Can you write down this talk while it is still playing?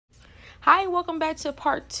Hi, welcome back to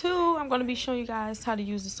part 2. I'm going to be showing you guys how to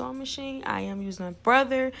use the sewing machine. I am using a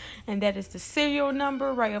brother, and that is the serial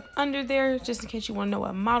number right up under there, just in case you want to know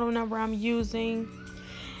what model number I'm using.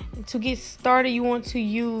 And to get started, you want to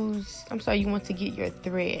get your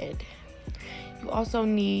thread. You also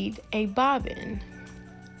need a bobbin.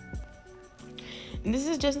 And this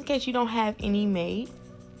is just in case you don't have any made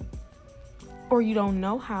or you don't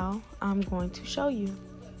know how. I'm going to show you.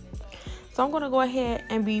 So I'm going to go ahead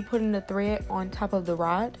and be putting the thread on top of the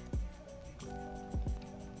rod.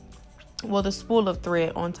 Well, the spool of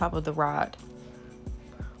thread on top of the rod,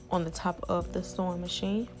 on the top of the sewing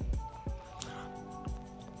machine.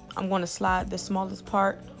 I'm going to slide the smallest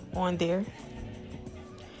part on there.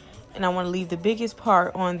 And I want to leave the biggest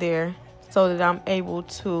part on there so that I'm able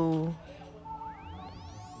to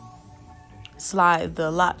slide the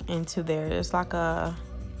lock into there. It's like a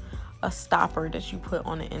stopper that you put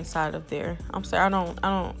on the inside of there. I'm sorry,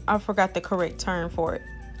 I forgot the correct term for it.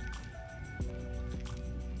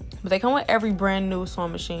 But they come with every brand new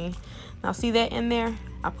sewing machine. Now see that in there?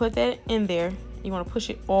 I put that in there. You want to push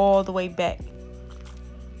it all the way back.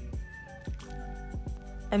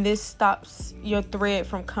 And this stops your thread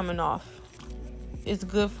from coming off. It's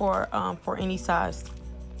good for any size.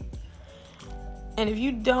 And if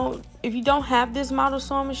you don't have this model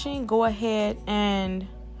sewing machine, go ahead and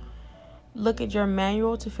look at your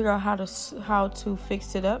manual to figure out how to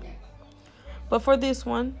fix it up. But for this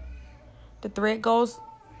one, the thread goes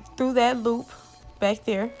through that loop back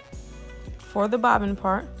there for the bobbin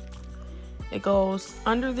part. It goes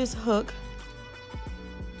under this hook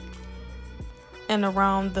and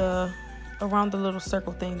around the little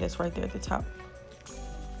circle thing that's right there at the top.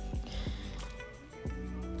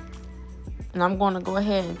 And I'm going to go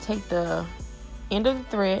ahead and take the end of the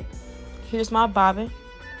thread. Here's my bobbin.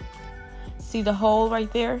 See the hole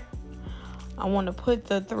right there? I want to put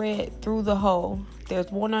the thread through the hole.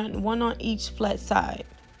 There's one on each flat side.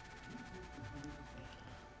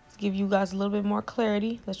 Let's give you guys a little bit more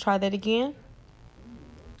clarity. Let's try that again.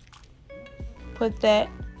 Put that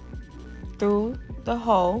through the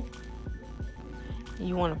hole.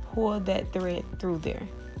 You want to pull that thread through there.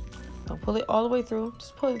 Don't pull it all the way through.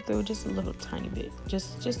 Just pull it through just a little tiny bit.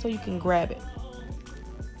 Just so you can grab it.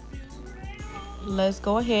 Let's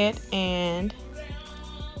go ahead and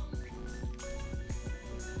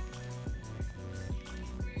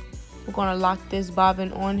we're going to lock this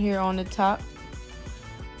bobbin on here on the top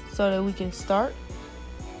so that we can start.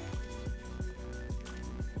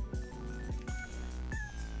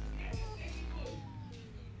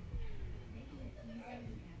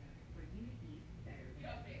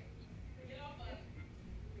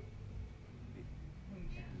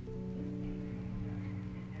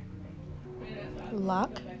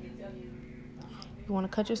 Lock. You want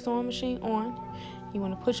to cut your sewing machine on. You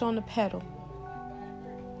want to push on the pedal.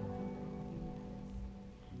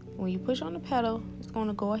 When you push on the pedal, it's going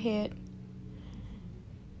to go ahead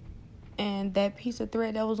and that piece of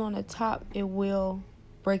thread that was on the top, it will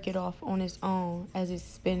break it off on its own as it's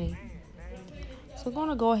spinning. So I'm going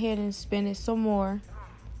to go ahead and spin it some more.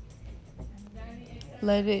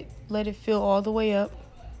 Let it fill all the way up.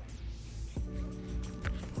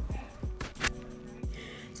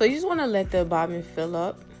 So you just want to let the bobbin fill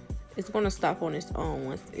up. It's going to stop on its own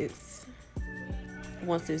once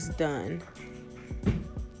it's done.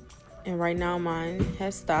 And right now mine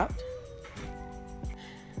has stopped.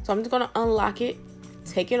 So I'm just going to unlock it,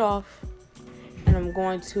 take it off, and I'm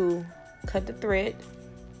going to cut the thread,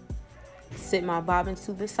 sit my bobbin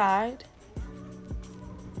to the side.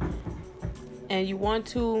 And you want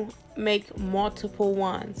to make multiple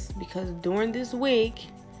ones because during this wig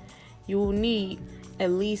you will need at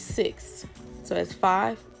least 6. So that's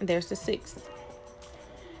 5 and there's the 6th.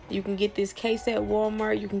 You can get this case at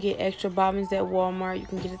Walmart. You can get extra bobbins at Walmart. You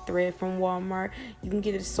can get a thread from Walmart. You can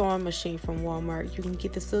get a sewing machine from Walmart. You can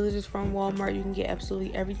get the scissors from Walmart. You can get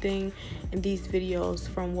absolutely everything in these videos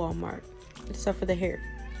from Walmart, except for the hair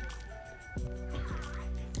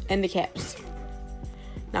and the caps.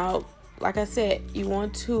 Now, like I said, you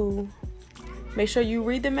want to make sure you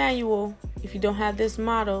read the manual if you don't have this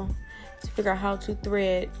model to figure out how to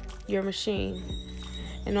thread your machine.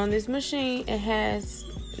 And on this machine, it has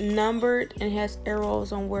numbered and it has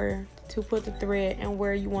arrows on where to put the thread and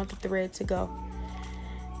where you want the thread to go.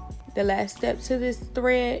 The last step to this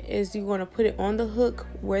thread is you're going to put it on the hook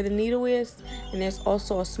where the needle is, and there's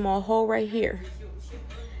also a small hole right here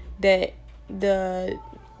that the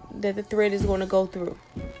thread is going to go through.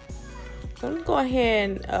 So I'm going to go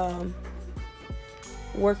ahead and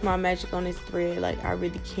work my magic on this thread. Like, I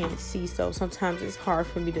really can't see, so sometimes it's hard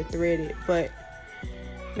for me to thread it, but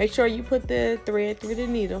make sure you put the thread through the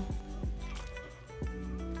needle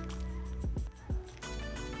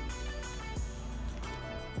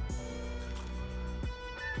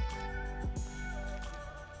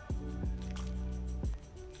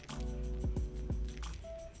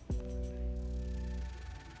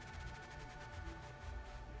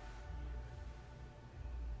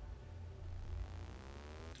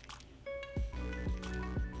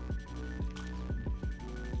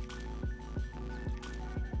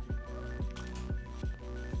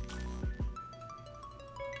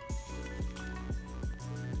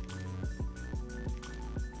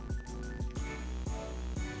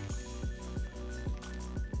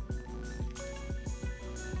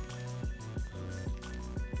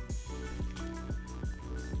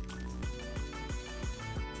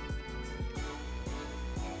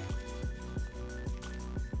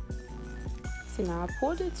See, now I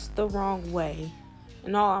pulled it the wrong way,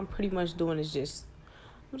 and all I'm pretty much doing is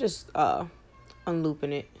I'm just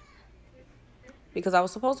unlooping it, because I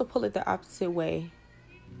was supposed to pull it the opposite way,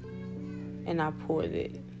 and I pulled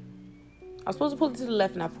it. I was supposed to pull it to the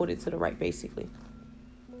left, and I pulled it to the right, basically.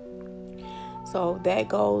 So that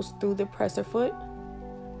goes through the presser foot.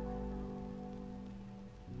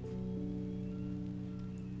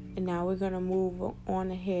 And now we're going to move on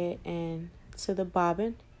ahead and to the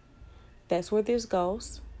bobbin. That's where this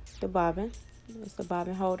goes, the bobbin. It's the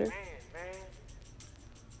bobbin holder.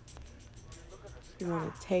 You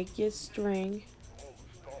want to take your string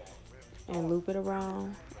and loop it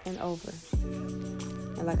around and over.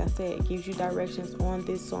 And like I said, it gives you directions on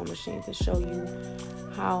this sewing machine to show you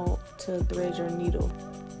how to thread your needle.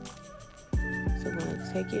 So we're going to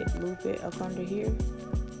take it, loop it up under here.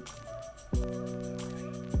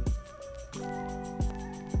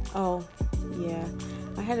 Oh, yeah.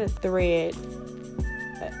 I had a thread,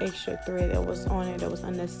 an extra thread that was on it that was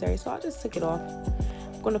unnecessary, so I just took it off.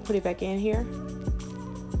 I'm going to put it back in here.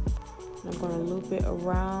 I'm going to loop it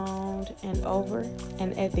around and over.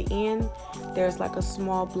 And at the end, there's like a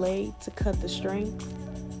small blade to cut the string.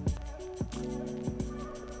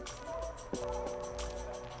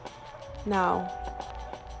 Now,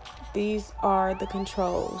 these are the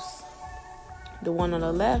controls. The one on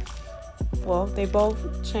the left, well, they both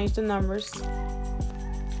change the numbers.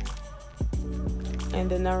 And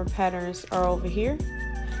the number patterns are over here.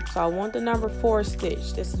 So I want the number 4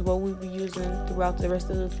 stitch. This is what we'll be using throughout the rest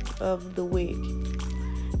of the wig.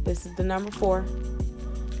 This is the number 4.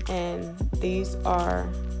 And these are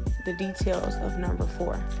the details of number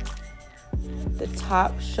 4. The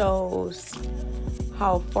top shows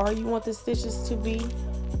how far you want the stitches to be.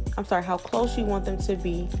 I'm sorry, how close you want them to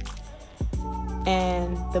be.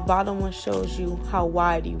 And the bottom one shows you how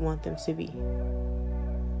wide you want them to be.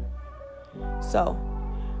 So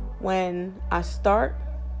when I start,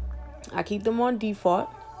 I keep them on default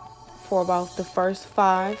for about the first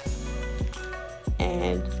 5.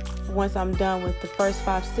 And once I'm done with the first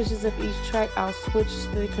 5 stitches of each track, I'll switch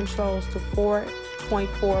the controls to 4.4,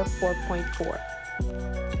 4.4.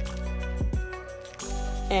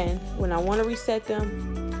 And when I want to reset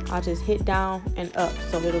them, I'll just hit down and up.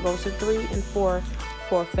 So it'll go to 3 and 4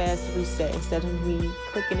 for a fast reset instead of me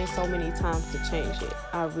clicking it so many times to change it.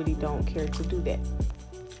 I really don't care to do that.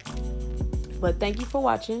 But thank you for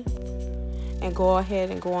watching, and go ahead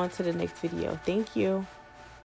and go on to the next video. Thank you.